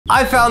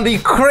I found the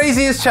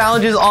craziest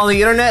challenges on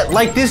the internet,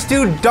 like this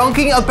dude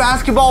dunking a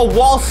basketball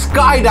while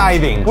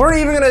skydiving. We're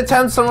even gonna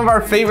attempt some of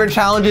our favorite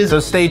challenges, so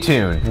stay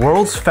tuned.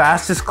 World's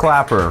fastest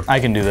clapper. I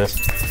can do this.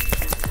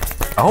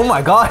 Oh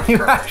my God,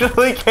 you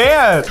actually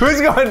can. Who's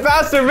going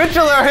faster,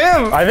 Mitchell or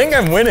him? I think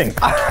I'm winning.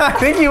 I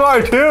think you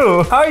are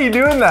too. How are you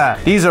doing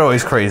that? These are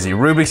always crazy.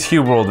 Rubik's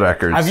Cube world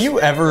records. Have you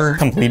ever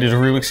completed a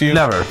Rubik's Cube?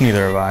 Never.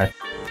 Neither have I.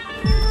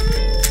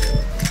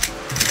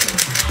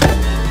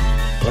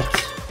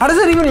 How does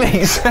that even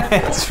make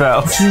sense,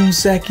 bro? 2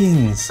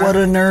 seconds. What a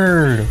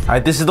nerd. All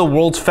right, this is the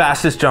world's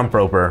fastest jump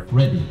roper.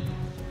 Ready,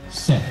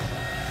 set.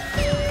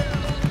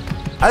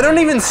 I don't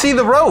even see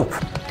the rope.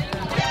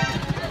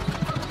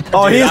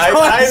 Oh, Dude, he's I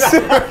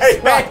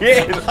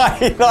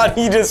thought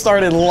he just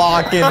started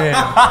locking in.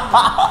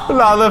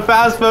 No, the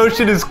fast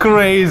motion is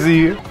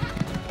crazy.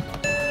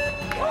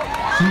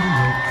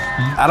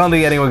 I don't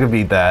think anyone can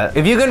beat that.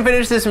 If you can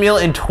finish this meal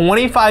in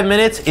 25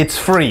 minutes, it's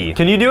free.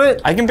 Can you do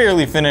it? I can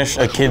barely finish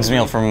a kid's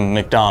meal from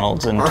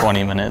McDonald's in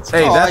 20 minutes.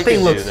 Hey, I that thing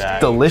could looks do that.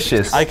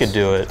 delicious. I could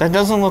do it. That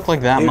doesn't look like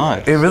that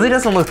much. It really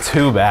doesn't look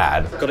too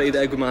bad. Gotta eat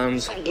the egg with my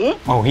hands.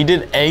 Oh, he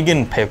did egg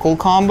and pickle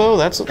combo?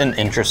 That's an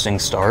interesting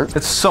start.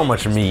 It's so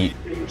much meat.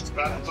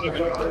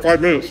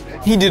 5 minutes.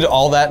 He did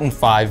all that in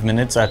 5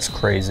 minutes? That's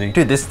crazy.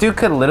 Dude, this dude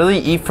could literally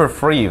eat for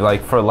free,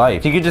 like for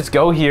life. He could just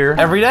go here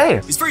every day.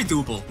 It's very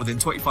doable within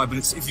 25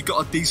 minutes if you've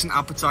got a decent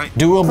appetite.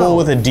 Doable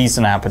with a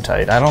decent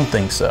appetite? I don't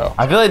think so.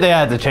 I feel like they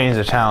had to change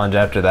the challenge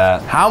after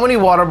that. How many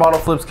water bottle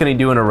flips can he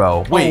do in a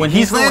row? Wait, when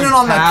he's he's going landing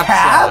on the cap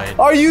cap? side.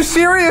 Are you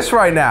serious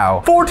right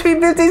now?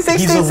 14, 15, 16,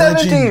 He's a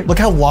 17. legend. Look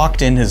how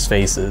locked in his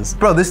face is.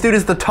 Bro, this dude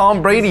is the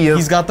Tom Brady of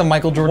He's got the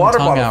Michael Jordan water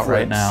tongue bottle out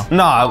right flips.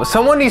 now. Nah,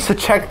 someone needs to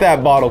check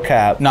that bottle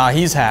cap. Nah,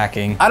 he's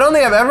hacking. I don't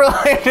think I've ever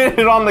landed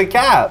it on the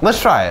cap.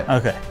 Let's try it.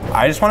 Okay.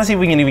 I just want to see if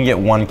we can even get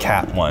one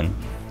cap one.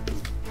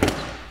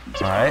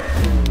 All right.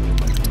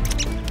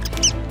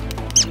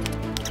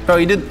 Bro,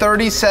 you did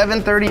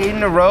 37, 38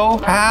 in a row?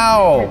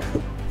 How?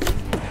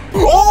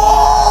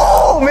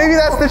 Oh! Maybe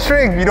that's the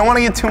trick. You don't want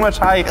to get too much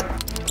height.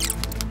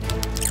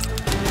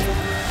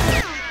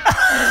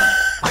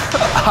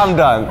 I'm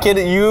done. Kid,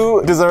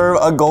 you deserve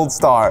a gold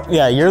star.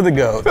 Yeah, you're the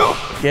GOAT.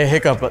 Get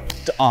hiccup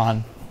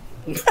on.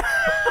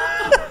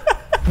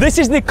 This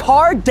is the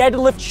car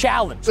deadlift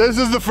challenge. This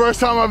is the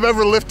first time I've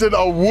ever lifted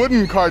a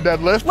wooden car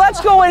deadlift.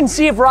 Let's go and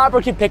see if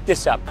Robert can pick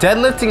this up.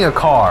 Deadlifting a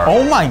car.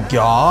 Oh my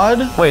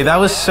God. Wait, that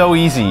was so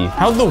easy.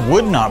 How'd the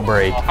wood not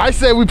break? I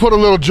say we put a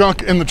little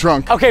junk in the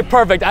trunk. Okay,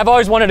 perfect. I've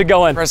always wanted to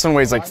go in. Preston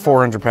weighs like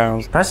 400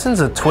 pounds. Preston's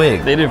a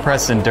twig. They did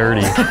Preston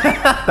dirty.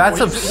 That's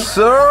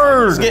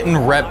absurd. He's getting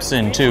reps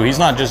in too. He's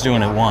not just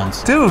doing it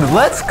once. Dude,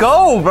 let's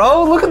go,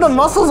 bro. Look at the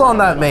muscles on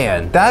that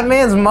man. That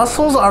man's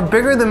muscles are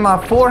bigger than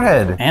my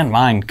forehead. And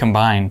mine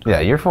combined.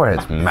 Yeah, your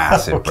forehead's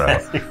massive, bro.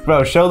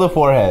 Bro, show the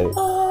forehead.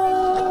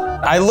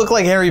 I look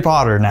like Harry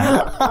Potter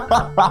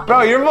now.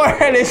 Bro, your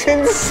forehead is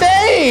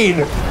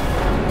insane.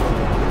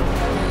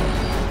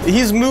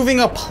 He's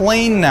moving a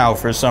plane now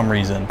for some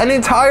reason. An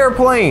entire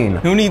plane.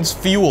 Who needs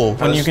fuel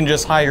when you can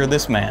just hire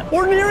this man?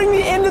 We're nearing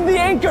the end of the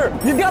anchor.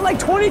 You've got like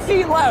 20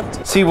 feet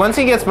left. See, once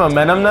he gets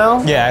momentum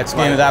though. Yeah, it's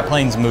that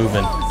plane's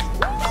moving.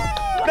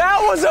 That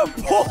was a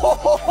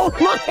pull.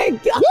 My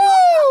God.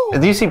 Woo!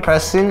 Do you see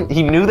Preston?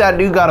 He knew that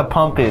dude got a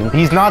pump in.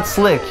 He's not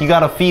slick. He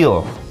got a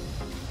feel.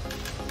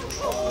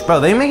 Bro,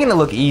 they making it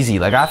look easy.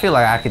 Like, I feel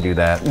like I could do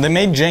that. They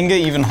made Jenga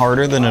even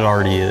harder than it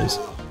already is.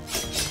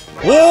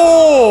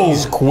 Whoa!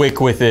 He's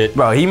quick with it.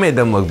 Bro, he made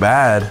them look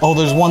bad. Oh,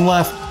 there's one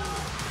left.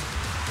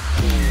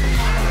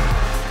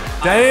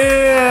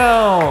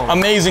 Damn!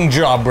 Amazing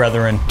job,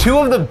 brethren. Two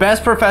of the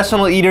best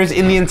professional eaters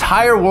in the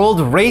entire world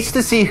race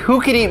to see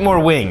who can eat more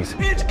wings.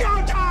 It's go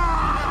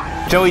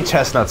time! Joey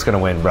Chestnut's gonna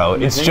win, bro.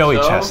 It's Joey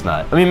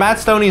Chestnut. I mean, Matt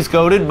Stoney's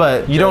goated,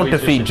 but you don't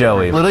defeat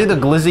Joey. Literally the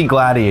glizzy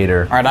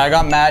gladiator. All right, I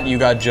got Matt, you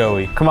got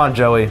Joey. Come on,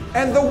 Joey.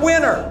 And the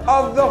winner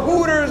of the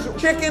Hooters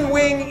Chicken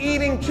Wing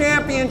Eating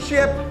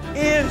Championship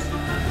is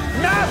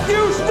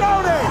Matthew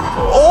Stoney!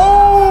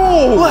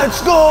 Oh!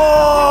 Let's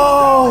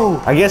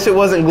go! I guess it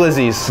wasn't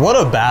glizzies. What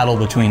a battle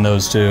between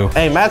those two.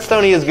 Hey, Matt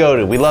Stoney is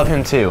goated. We love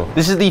him too.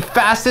 This is the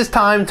fastest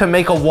time to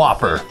make a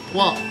Whopper.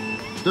 1,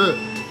 2,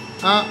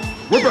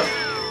 Whopper.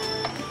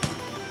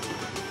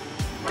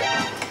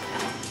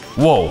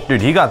 Whoa,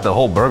 dude, he got the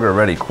whole burger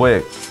ready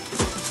quick.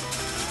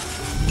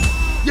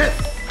 Yes!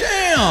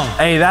 Damn!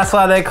 Hey, that's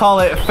why they call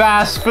it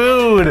fast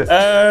food.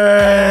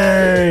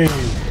 Hey!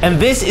 And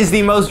this is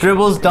the most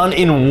dribbles done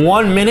in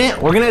 1 minute.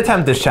 We're gonna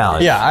attempt this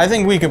challenge. Yeah, I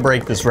think we could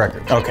break this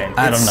record. Okay,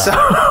 I don't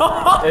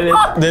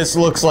know. This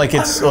looks like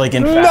it's like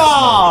in fast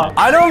No!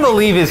 I don't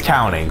believe he's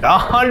counting.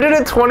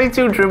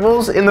 122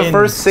 dribbles in the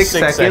first 6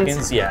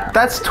 seconds? Yeah.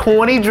 That's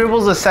 20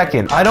 dribbles a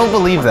second. I don't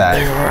believe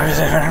that.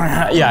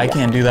 Yeah, I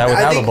can't do that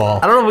without a ball.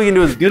 I don't know if we can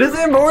do as good as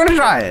him, but we're gonna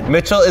try it.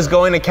 Mitchell is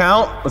going to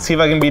count. Let's see if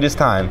I can beat his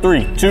time.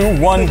 3, 2,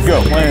 1,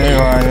 go.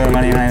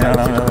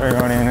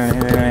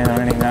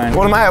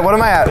 What am I at? What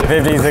am I at?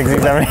 50,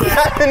 60, 70.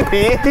 70?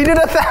 He did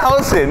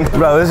 1,000.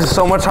 Bro, this is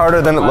so much harder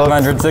than it looks.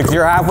 506.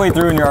 You're halfway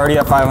through and you're already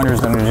at 500,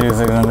 602,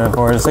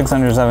 604,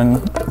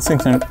 607,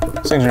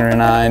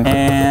 609,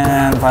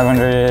 and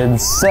 500,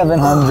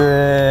 700,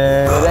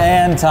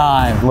 and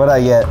time. What'd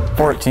I get?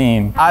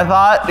 14. I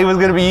thought it was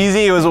gonna be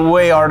easy. It was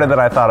way harder than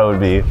I thought it would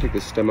be. Take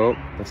this stem out.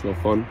 That's no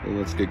fun. And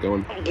let's get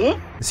going.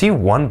 Is he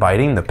one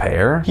biting the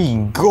pear? He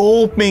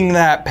gulping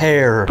that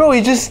pear. Bro,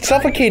 he just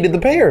suffocated the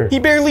pear. He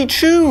barely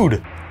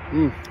chewed.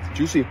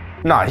 Juicy.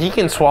 Nah, he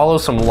can swallow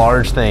some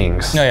large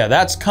things. No, yeah,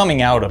 that's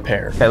coming out a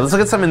pear. Okay, let's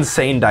look at some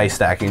insane dice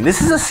stacking. This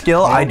is a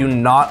skill I do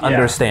not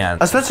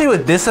understand. Especially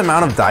with this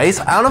amount of dice.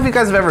 I don't know if you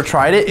guys have ever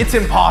tried it. It's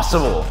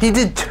impossible. He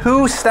did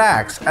 2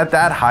 stacks at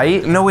that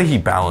height. No way he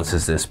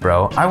balances this,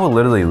 bro. I will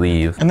literally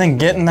leave. And then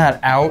getting that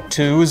out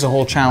too is a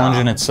whole challenge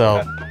in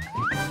itself.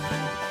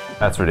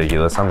 That's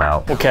ridiculous. I'm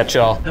out. We'll catch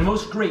y'all. The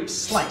most grapes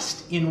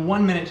sliced in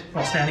 1 minute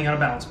while standing on a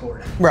balance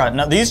board. Bro,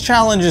 now these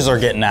challenges are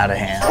getting out of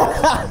hand.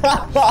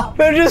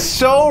 They're just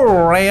so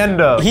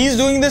random. He's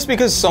doing this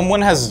because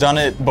someone has done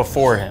it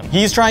before him.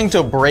 He's trying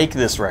to break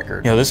this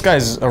record. Yo, this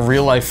guy's a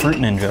real life fruit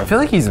ninja. I feel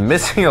like he's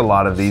missing a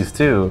lot of these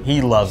too. He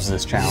loves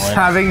this challenge.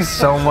 Having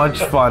so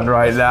much fun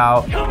right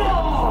now. Come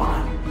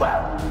on!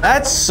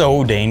 That's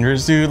so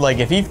dangerous, dude. Like,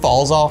 if he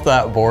falls off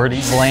that board,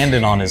 he's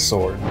landing on his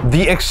sword.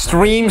 The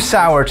extreme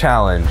sour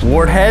challenge.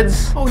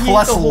 Warheads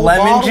plus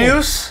lemon bottle.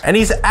 juice. And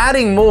he's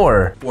adding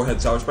more.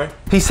 Warhead sour spray.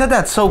 He said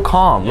that so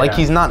calm, like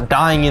he's not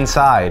dying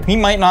inside. He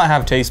might not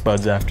have taste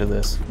buds after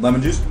this.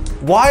 Lemon juice.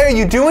 Why are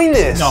you doing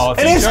this? No, if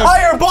An he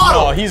entire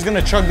bottle! No, he's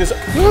gonna chug this.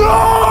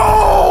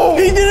 No!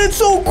 He did it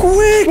so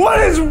quick! What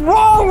is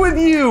wrong with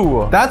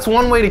you? That's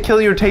one way to kill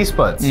your taste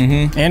buds.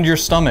 And your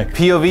stomach.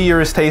 POV,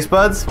 you're his taste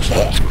buds.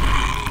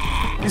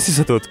 This is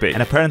a toothpick,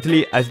 and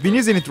apparently I've been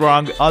using it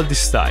wrong all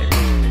this time.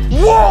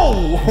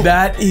 Whoa!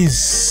 That is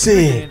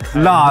sick.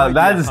 Nah,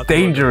 that is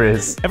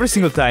dangerous. Every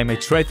single time I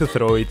try to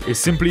throw it, it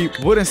simply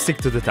wouldn't stick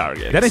to the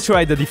target. Then I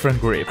tried a different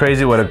grip.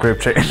 Crazy what a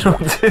grip change will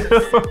do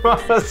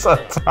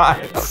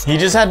sometimes. He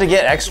just had to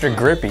get extra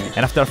grippy. And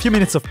after a few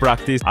minutes of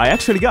practice, I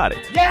actually got it.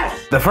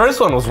 Yes! The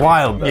first one was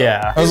wild though.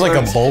 Yeah, it was like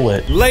a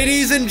bullet.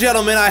 Ladies and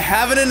gentlemen, I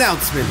have an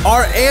announcement.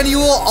 Our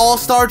annual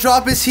All-Star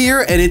Drop is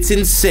here, and it's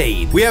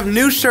insane. We have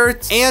new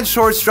shirts and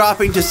shorts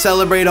dropping to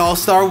celebrate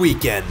All-Star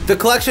Weekend. The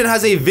collection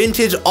has a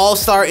vintage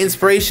All-Star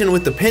inspiration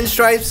with the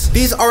pinstripes.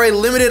 These are a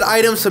limited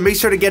item, so make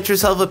sure to get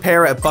yourself a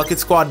pair at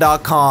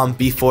BUCKETSQUAD.com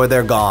before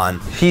they're gone.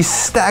 He's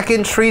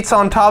stacking treats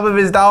on top of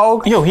his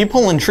dog. Yo, he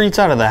pulling treats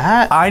out of the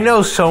hat. I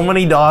know so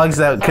many dogs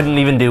that couldn't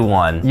even do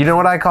one. You know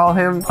what I call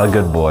him? A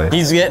good boy.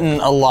 He's getting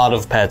a lot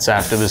of pets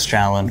after this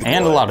challenge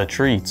and a lot of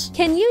treats.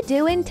 Can you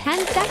do in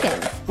 10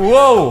 seconds?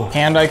 Whoa!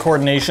 Hand-eye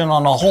coordination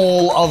on a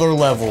whole other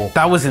level.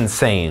 That was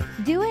insane.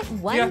 Do it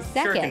 1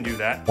 second. Sure can do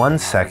that. 1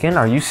 second?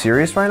 Are you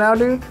serious right now,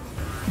 dude?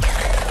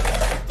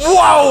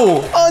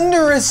 Whoa!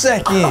 Under a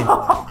second.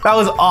 That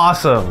was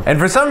awesome. And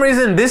for some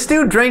reason, this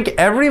dude drank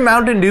every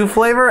Mountain Dew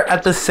flavor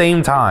at the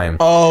same time.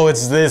 Oh,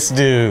 it's this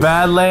dude.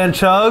 Badland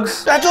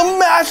Chugs? That's a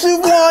massive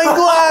wine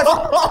glass.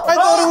 I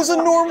thought it was a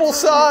normal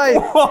size.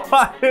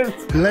 What?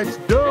 Let's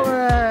do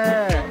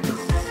it.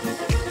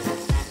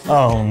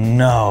 Oh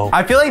no.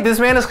 I feel like this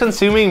man is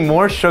consuming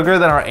more sugar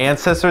than our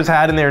ancestors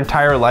had in their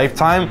entire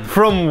lifetime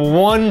from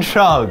 1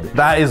 chug.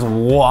 That is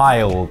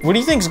wild. What do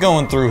you think's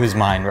going through his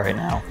mind right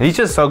now? He's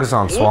just focused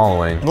on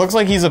swallowing. It looks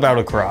like he's about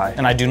to cry,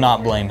 and I do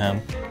not blame him.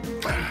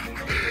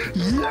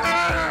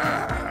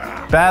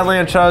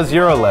 Badland Chugs,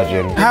 you're a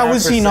legend. How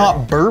is he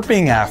not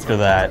burping after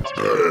that?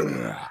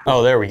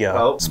 Oh, there we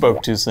go.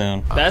 Spoke too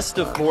soon. Best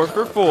of 4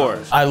 for 4.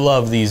 I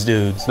love these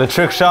dudes. The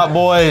trick shot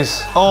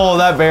boys. Oh,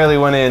 that barely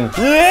went in.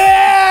 Yeah!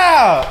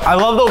 I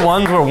love the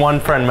ones where one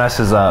friend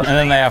messes up. And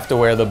then they have to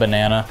wear the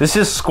banana. This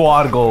is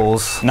squad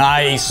goals.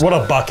 Nice. What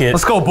a bucket.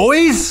 Let's go,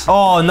 boys.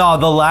 Oh, no,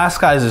 the last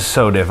guy's is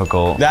so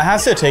difficult. That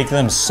has to take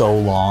them so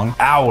long.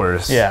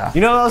 Hours. Yeah.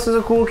 You know who else is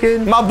a cool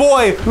kid? My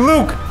boy,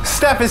 Luke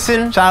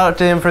Stephenson. Shout out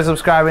to him for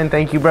subscribing.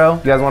 Thank you, bro.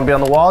 You guys want to be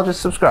on the wall?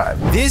 Just subscribe.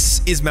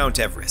 This is Mount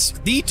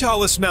Everest, the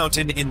tallest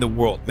mountain in the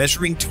world,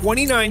 measuring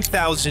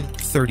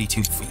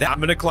 29,032 feet. I'm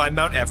gonna climb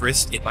Mount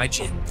Everest in my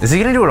gym. Is he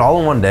gonna do it all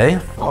in one day?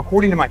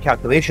 According to my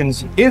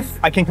calculations, if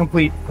I can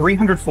complete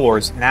 300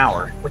 floors an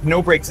hour with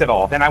no breaks at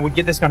all, then I would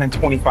get this done in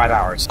 25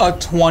 hours. A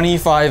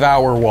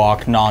 25-hour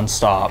walk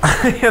nonstop.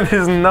 Yeah,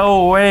 there's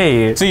no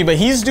way. See, but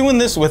he's doing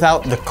this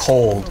without the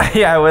cold.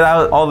 Yeah,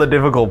 without all the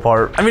difficult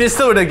part. I mean, it's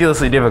still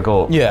ridiculously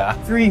difficult. Yeah.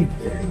 3,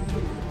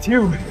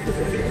 2,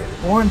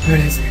 1. There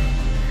it is.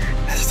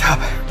 Stop.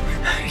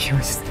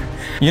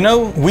 You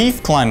know,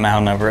 we've climbed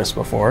Mount Everest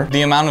before.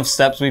 The amount of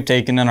steps we've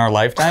taken in our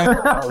lifetime.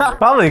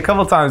 Probably a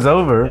couple times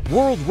over.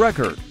 World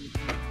record.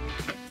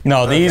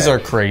 No, these are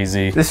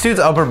crazy. This dude's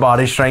upper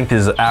body strength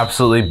is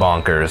absolutely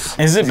bonkers.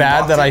 Is it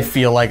bad that I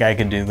feel like I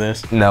can do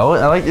this?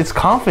 No, it's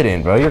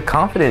confident, bro. You're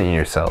confident in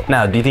yourself.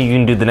 Now, do you think you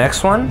can do the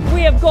next one?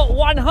 We have got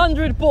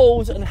 100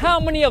 balls, and how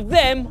many of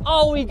them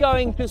are we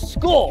going to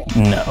score?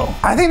 No.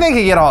 I think they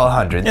could get all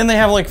 100. And they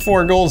have like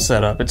 4 goals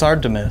set up. It's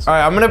hard to miss. All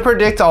right, I'm gonna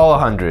predict all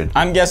 100.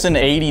 I'm guessing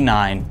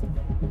 89.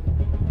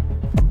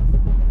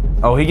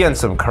 Oh, he getting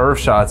some curve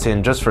shots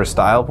in just for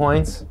style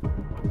points.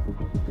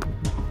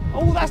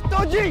 Oh, that's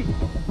dodgy.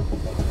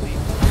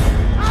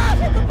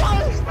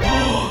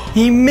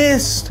 He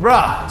missed.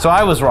 Bruh. So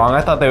I was wrong.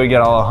 I thought they would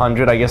get all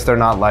 100. I guess they're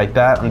not like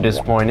that. I'm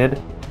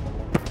disappointed.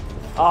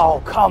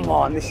 Oh, come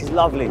on. This is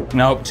lovely.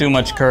 Nope, too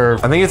much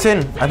curve. I think it's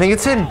in. I think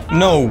it's in.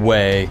 No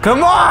way.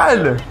 Come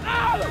on!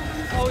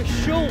 Oh,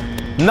 short.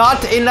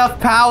 Not enough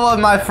power,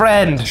 my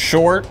friend.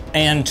 Short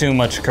and too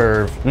much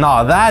curve.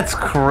 Nah, that's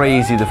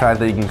crazy, the fact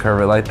that you can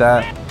curve it like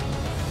that.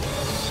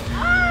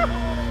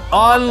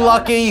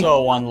 Unlucky.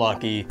 So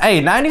unlucky. Hey,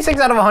 96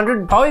 out of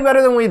 100, probably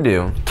better than we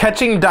do.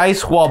 Catching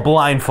dice while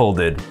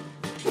blindfolded.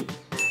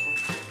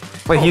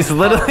 Wait, he's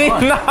literally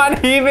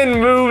not even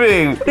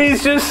moving.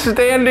 He's just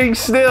standing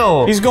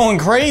still. He's going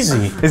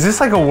crazy. Is this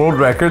like a world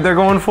record they're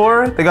going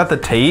for? They got the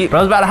tape.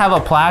 Bro's about to have a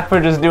plaque for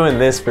just doing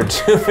this for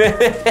 2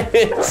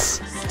 minutes.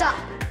 Stop.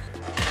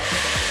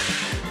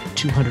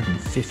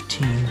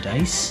 215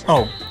 dice.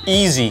 Oh,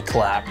 easy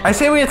clap. I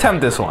say we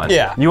attempt this one.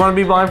 Yeah. You want to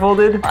be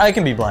blindfolded? I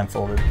can be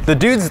blindfolded. The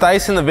dude's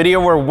dice in the video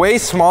were way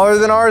smaller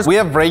than ours. We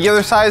have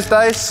regular sized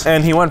dice,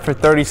 and he went for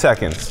 30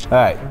 seconds. All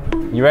right,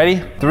 you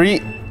ready?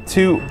 3,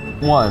 2,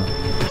 1.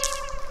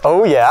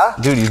 Oh yeah?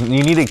 Dude,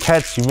 you need a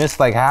catch. You missed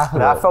like half of it.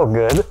 That felt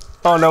good.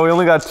 Oh no, we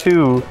only got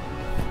 2.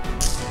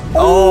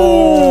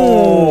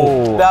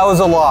 Oh! That was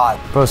a lot.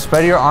 Bro,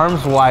 spread your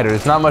arms wider.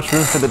 There's not much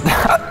room for the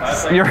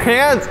your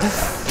hands.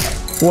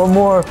 One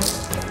more.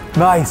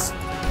 Nice.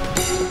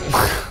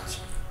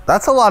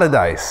 That's a lot of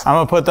dice. I'm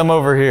gonna put them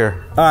over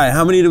here. All right,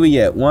 how many do we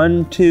get?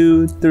 1,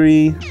 2,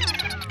 3,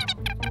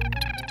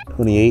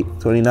 28,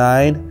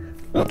 29,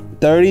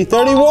 30,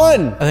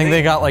 31. I think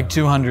they got like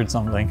 200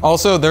 something.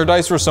 Also, their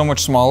dice were so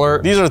much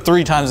smaller. These are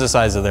 3 times the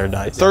size of their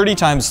dice. 30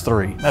 times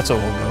 3. That's what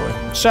we'll go with.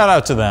 Shout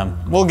out to them.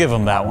 We'll give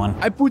them that one.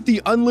 I put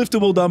the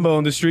unliftable dumbbell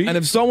on the street, and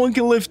if someone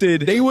can lift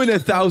it, they win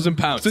 1,000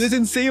 pounds. So this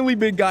insanely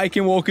big guy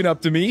came walking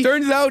up to me.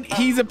 Turns out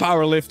he's a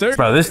power lifter.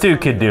 Bro, this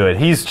dude could do it.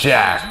 He's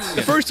jacked.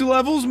 The first 2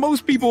 levels,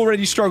 most people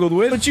already struggled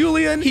with, but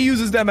Julian, he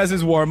uses them as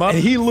his warm-up,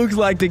 and he looks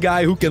like the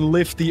guy who can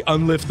lift the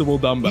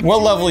unliftable dumbbell.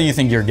 What level you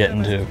think you're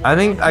getting to? I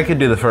think I could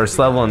do the first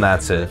level and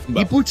that's it.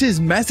 He puts his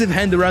massive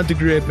hand around the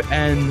grip,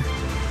 and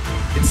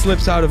it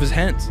slips out of his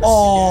hands.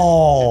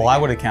 Oh, I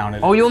would have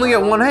counted. Oh, you only get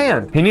 1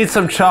 hand. He needs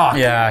some chalk.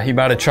 Yeah, he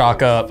about to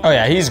chalk up. Oh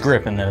yeah, he's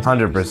gripping this.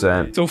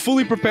 100%. So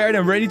fully prepared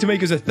and ready to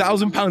make us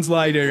 1,000 pounds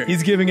lighter,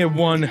 he's giving it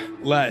one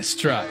last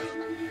try.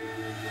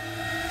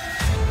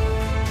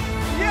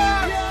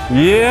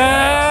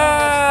 Yeah!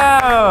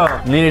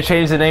 Need to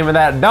change the name of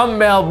that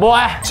dumbbell,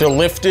 boy. To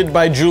Lifted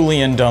by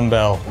Julian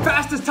dumbbell.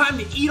 Fastest time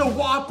to eat a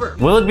Whopper.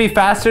 Will it be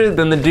faster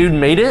than the dude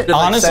made it?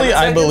 Honestly,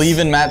 I believe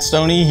in Matt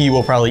Stoney. He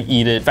will probably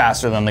eat it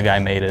faster than the guy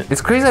made it. It's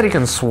crazy that he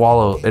can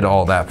swallow it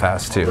all that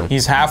fast, too.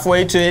 He's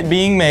halfway to it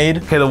being made.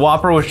 Okay, the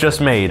Whopper was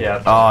just made.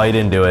 Yeah. Oh, he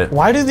didn't do it.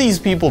 Why do these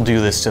people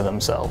do this to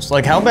themselves?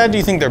 Like, how bad do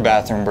you think their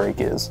bathroom break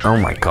is? Oh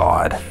my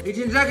God.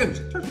 18 seconds.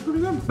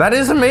 That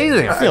is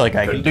amazing. I feel like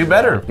I could do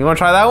better. You want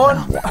to try that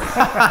one?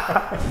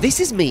 This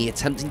is me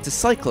attempting to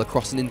cycle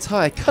across an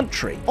entire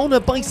country on a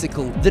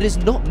bicycle that is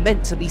not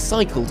meant to be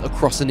cycled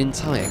across an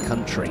entire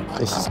country.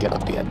 This is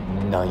gonna be a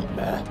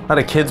nightmare. Not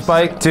a kid's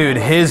bike? Dude,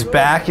 his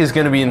back is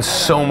gonna be in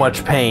so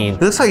much pain.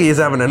 Looks like he's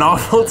having an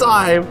awful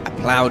time. I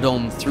plowed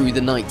on through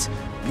the night,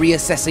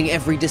 reassessing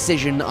every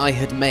decision I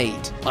had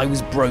made. I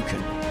was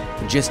broken.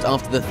 And just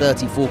after the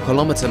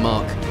 34-kilometer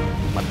mark,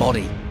 my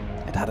body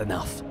had had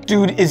enough.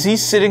 Dude, is he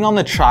sitting on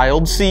the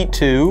child seat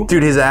too?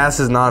 Dude, his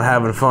ass is not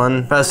having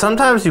fun.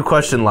 Sometimes you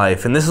question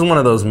life, and this is one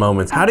of those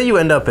moments. How do you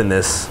end up in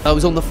this? I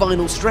was on the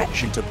final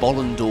stretch into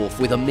Bollendorf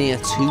with a mere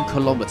 2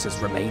 kilometers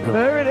remaining.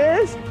 There it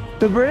is,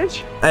 the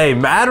bridge. Hey,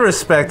 mad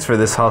respect for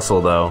this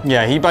hustle, though.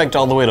 Yeah, he biked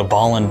all the way to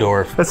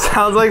Bollendorf. That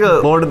sounds like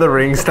a Lord of the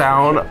Rings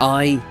town.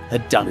 I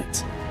had done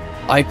it.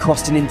 I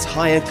crossed an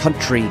entire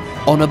country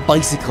on a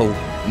bicycle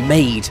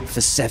made for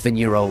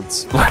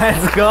 7-year-olds.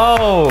 Let's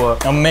go.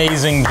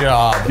 Amazing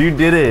job. You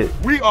did it.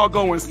 We are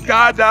going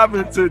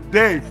skydiving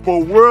today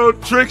for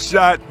World Trick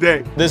Shot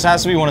Day. This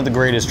has to be one of the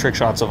greatest trick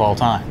shots of all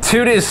time.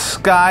 Dude is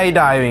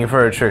skydiving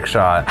for a trick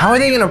shot. How are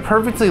they gonna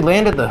perfectly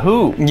land at the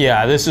hoop?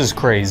 Yeah, this is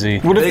crazy.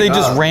 What if they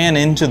just ran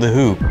into the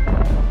hoop?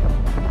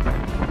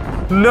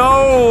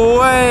 No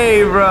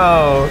way,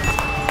 bro.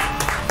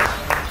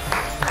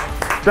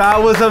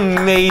 That was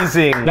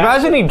amazing.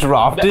 Imagine he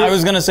dropped it. I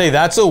was gonna say,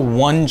 that's a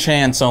 1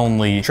 chance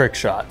only trick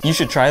shot. You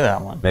should try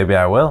that one. Maybe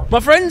I will. My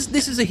friends,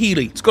 this is a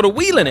Heeley. It's got a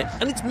wheel in it,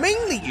 and it's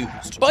mainly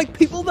used by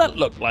people that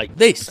look like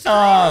this.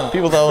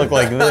 People that look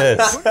like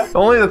this.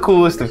 Only the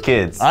coolest of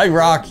kids. I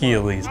rock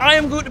Heelys. I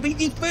am going to be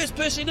the first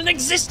person in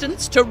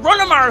existence to run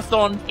a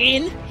marathon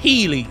in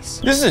Heelys.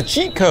 This is a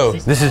cheat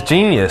code. This is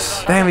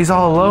genius. Damn, he's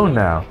all alone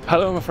now.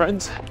 Hello, my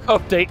friends.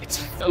 Update,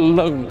 it's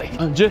lonely.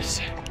 I'm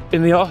just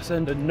in the arse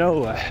end of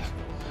nowhere.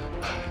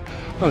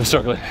 I'm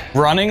struggling.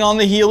 Running on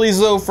the Heelys,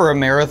 though, for a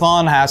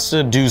marathon has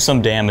to do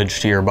some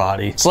damage to your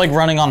body. It's like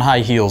running on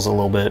high heels a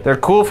little bit. They're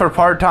cool for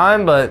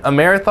part-time, but a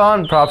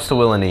marathon, props to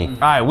Will and E. All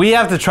right, we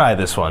have to try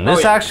this one.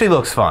 This actually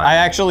looks fun. I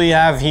actually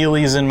have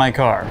Heelys in my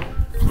car.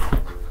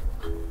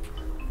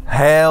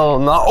 Hell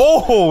no.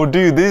 Oh,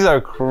 dude, these are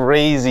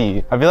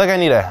crazy. I feel like I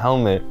need a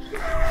helmet.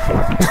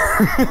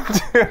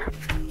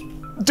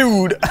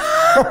 Dude,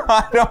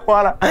 I don't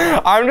wanna.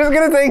 I'm just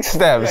gonna take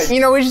steps.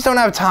 You know, we just don't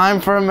have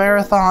time for a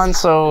marathon,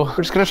 so we're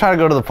just gonna try to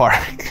go to the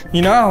park.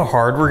 You know how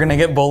hard we're gonna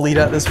get bullied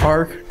at this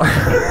park?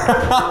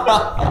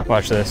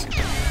 Watch this.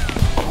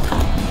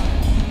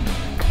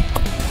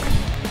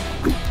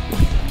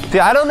 See,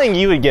 I don't think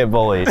you would get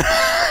bullied.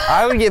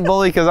 I would get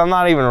bullied because I'm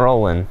not even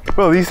rolling.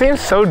 Bro, these seem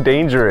so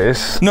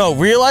dangerous. No,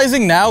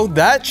 realizing now,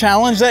 that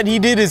challenge that he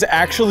did is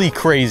actually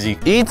crazy.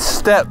 Each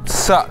step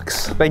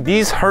sucks. Like,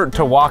 these hurt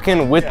to walk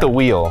in with the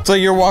wheel. So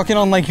you're walking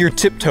on like your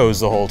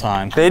tiptoes the whole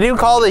time. They do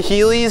call the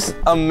Heelys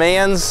a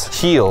man's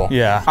heel.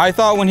 Yeah, I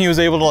thought when he was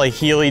able to like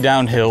Heely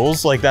down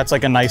hills, like that's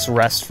like a nice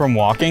rest from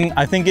walking.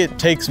 I think it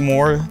takes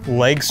more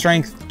leg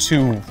strength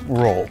to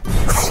roll.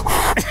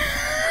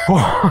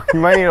 You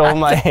might need to hold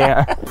my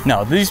hand.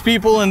 No, these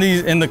people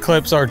in the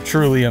clips are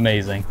truly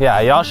amazing.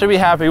 Yeah, y'all should be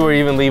happy we're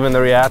even leaving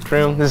the react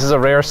room. This is a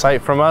rare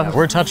sight from us.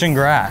 We're touching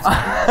grass.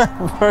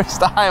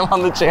 First time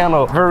on the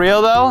channel. For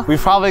real though,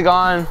 we've probably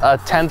gone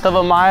 1/10 of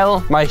a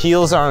mile. My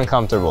heels are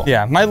uncomfortable.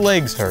 Yeah, my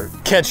legs hurt.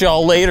 Catch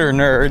y'all later,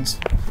 nerds.